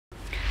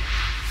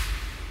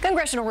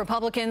Congressional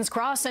Republicans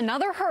cross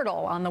another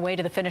hurdle on the way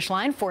to the finish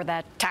line for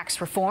that tax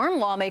reform.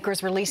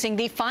 Lawmakers releasing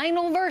the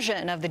final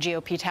version of the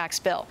GOP tax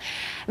bill.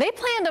 They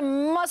plan to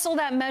muscle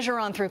that measure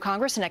on through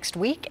Congress next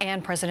week,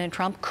 and President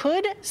Trump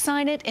could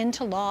sign it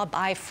into law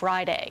by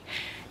Friday.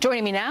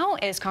 Joining me now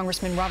is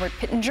Congressman Robert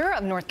Pittenger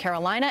of North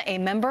Carolina, a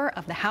member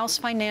of the House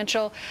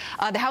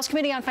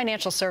Committee on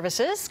Financial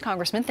Services.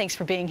 Congressman, thanks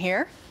for being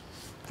here.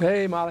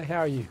 Hey, Molly, how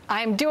are you?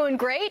 I'm doing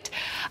great.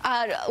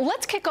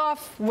 Let's kick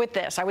off with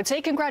this. I would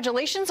say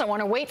congratulations. I want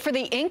to wait for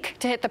the ink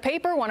to hit the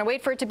paper, want to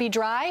wait for it to be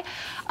dry.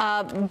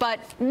 But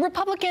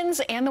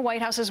Republicans and the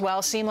White House as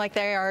well seem like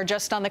they are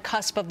just on the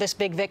cusp of this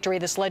big victory,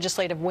 this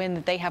legislative win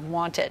that they have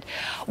wanted.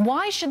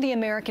 Why should the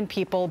American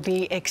people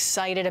be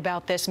excited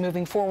about this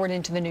moving forward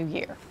into the new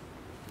year?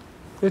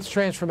 It's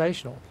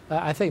transformational.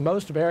 I think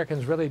most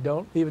Americans really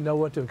don't even know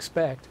what to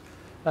expect.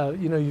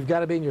 You've got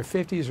to be in your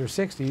 50s or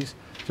 60s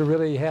to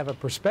really have a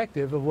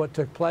perspective of what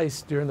took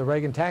place during the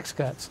Reagan tax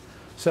cuts.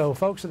 So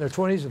folks in their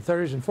 20s and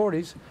 30s and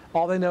 40s,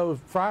 all they know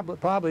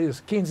probably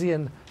is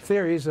Keynesian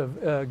theories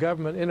of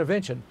government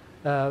intervention.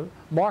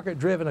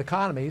 Market-driven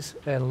economies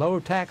and low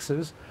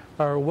taxes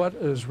are what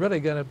is really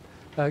going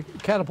to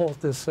catapult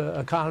this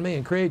economy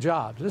and create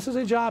jobs. This is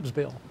a jobs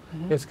bill.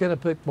 It's going to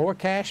put more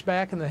cash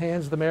back in the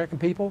hands of the American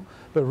people,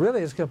 but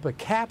really it's going to put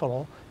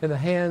capital in the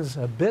hands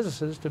of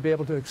businesses to be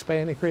able to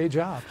expand and create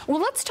jobs. Well,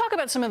 let's talk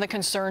about some of the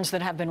concerns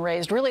that have been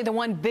raised. Really, the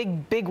one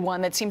big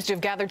one that seems to have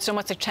gathered so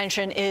much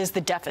attention is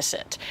the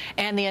deficit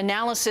and the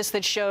analysis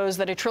that shows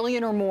that $1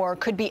 trillion or more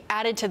could be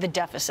added to the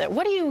deficit.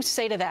 What do you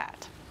say to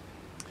that?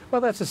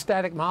 Well, that's a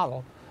static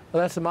model.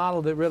 Well, that's a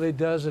model that really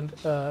doesn't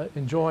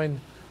enjoin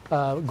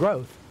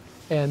growth.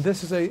 And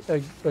this is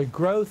a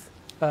growth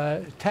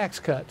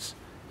tax cuts.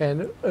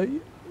 And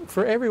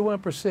for every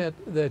 1%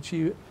 that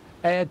you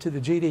add to the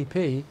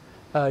GDP,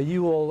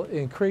 you will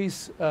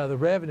increase the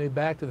revenue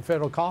back to the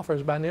federal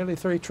coffers by nearly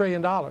 $3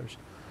 trillion.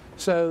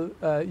 So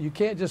you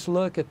can't just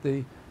look at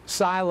the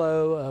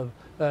silo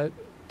of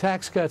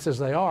tax cuts as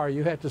they are.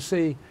 You have to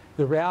see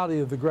the reality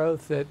of the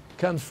growth that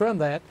comes from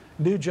that,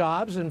 new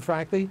jobs, and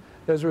frankly,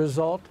 as a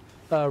result,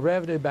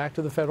 revenue back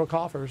to the federal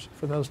coffers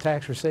from those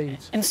tax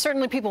receipts. And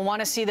certainly people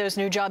want to see those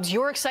new jobs.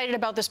 You're excited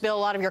about this bill. A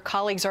lot of your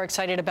colleagues are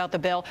excited about the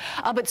bill.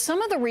 But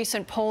some of the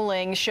recent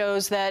polling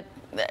shows that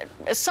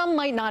some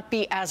might not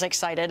be as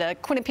excited. A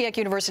Quinnipiac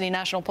University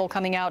national poll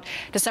coming out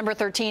December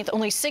 13th,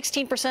 only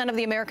 16% of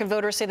the American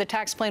voters say the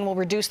tax plan will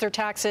reduce their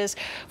taxes.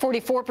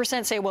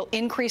 44% say will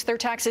increase their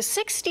taxes.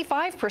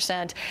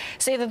 65%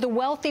 say that the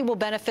wealthy will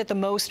benefit the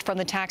most from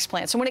the tax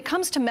plan. So when it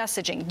comes to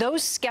messaging,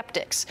 those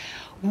skeptics,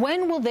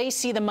 when will they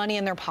see the money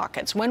in their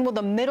pockets? When will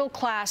the middle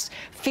class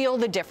feel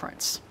the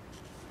difference?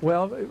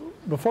 Well,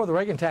 before the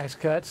Reagan tax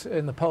cuts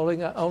in the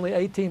polling, only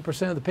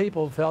 18% of the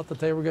people felt that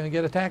they were going to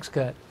get a tax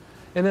cut.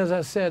 And as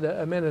I said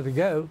a minute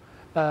ago,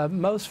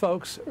 most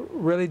folks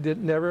really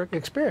never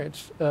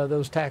experienced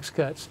those tax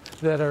cuts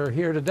that are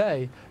here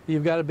today.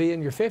 You've got to be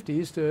in your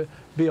 50s to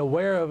be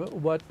aware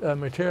of what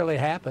materially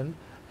happened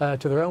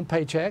to their own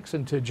paychecks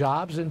and to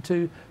jobs and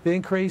to the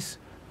increase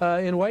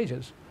in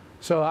wages.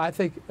 So I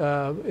think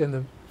in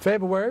the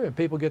February, when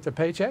people get their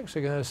paychecks,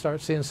 they're going to start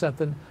seeing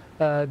something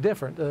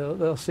different.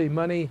 They'll see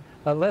money,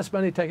 less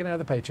money taken out of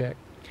the paycheck.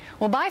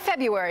 Well, by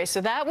February, so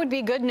that would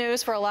be good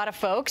news for a lot of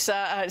folks.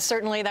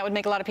 Certainly, that would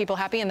make a lot of people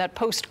happy in that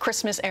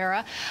post-Christmas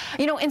era.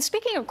 You know, and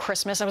speaking of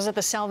Christmas, I was at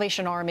the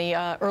Salvation Army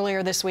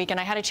earlier this week, and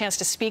I had a chance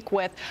to speak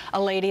with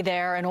a lady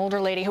there, an older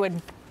lady who had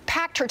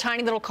packed her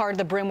tiny little car to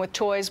the brim with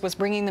toys, was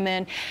bringing them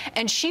in,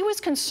 and she was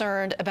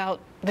concerned about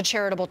the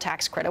charitable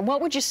tax credit.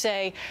 What would you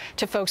say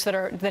to folks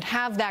that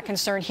have that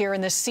concern here in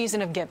this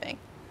season of giving?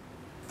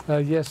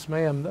 Yes,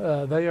 ma'am.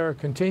 They are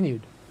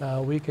continued.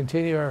 We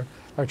continue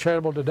our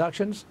charitable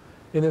deductions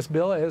in this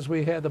bill, as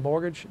we had the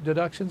mortgage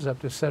deductions up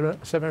to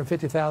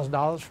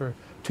 $750,000 for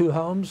 2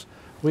 homes.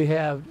 We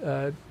have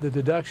the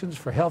deductions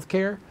for health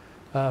care,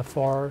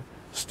 for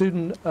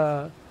student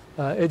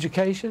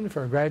education,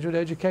 for graduate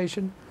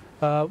education.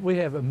 We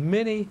have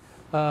many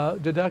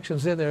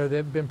deductions in there that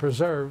have been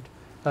preserved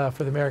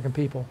for the American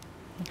people.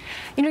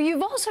 You know,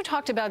 you've also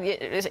talked about,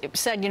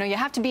 said, you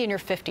have to be in your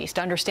 50s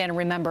to understand and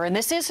remember. And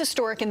this is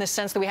historic in the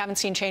sense that we haven't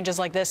seen changes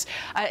like this,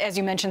 as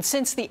you mentioned,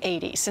 since the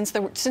 80s,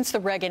 since the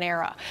Reagan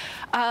era.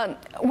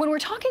 When we're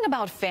talking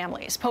about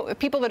families,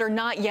 people that are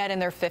not yet in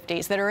their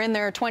 50s, that are in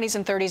their 20s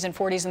and 30s and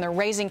 40s, and they're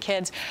raising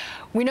kids,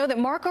 we know that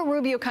Marco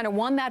Rubio kind of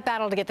won that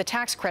battle to get the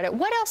tax credit.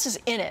 What else is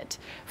in it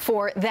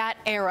for that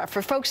era,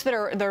 for folks that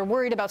are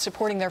worried about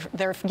supporting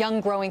their young,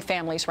 growing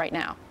families right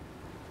now?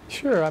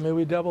 Sure. I mean,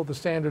 we doubled the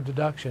standard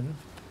deduction.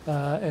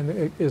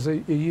 And as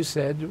you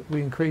said,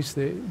 we increased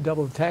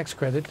double the tax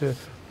credit to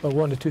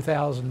 $1,000 to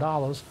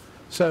 $2,000.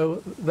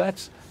 So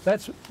that's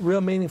real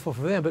meaningful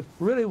for them. But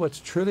really what's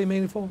truly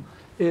meaningful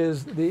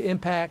is the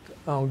impact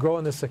on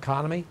growing this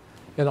economy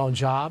and on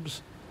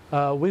jobs.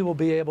 We will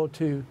be able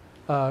to,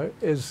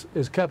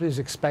 as companies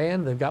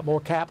expand, they've got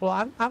more capital.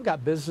 I've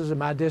got businesses in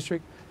my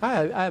district.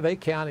 I have 8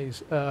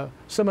 counties.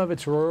 Some of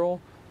it's rural,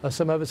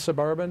 some of it's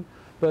suburban.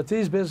 But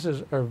these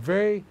businesses are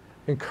very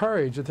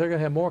encourage that they're going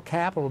to have more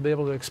capital to be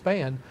able to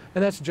expand,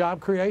 and that's job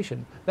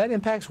creation. That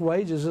impacts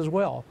wages as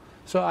well.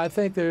 So I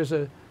think there's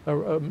a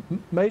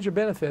major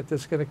benefit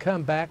that's going to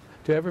come back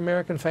to every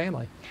American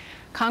family.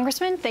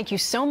 Congressman, thank you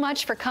so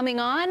much for coming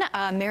on.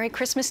 Merry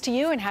Christmas to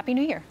you and Happy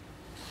New Year.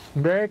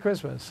 Merry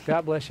Christmas.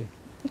 God bless you.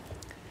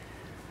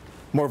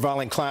 More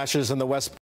violent clashes in the West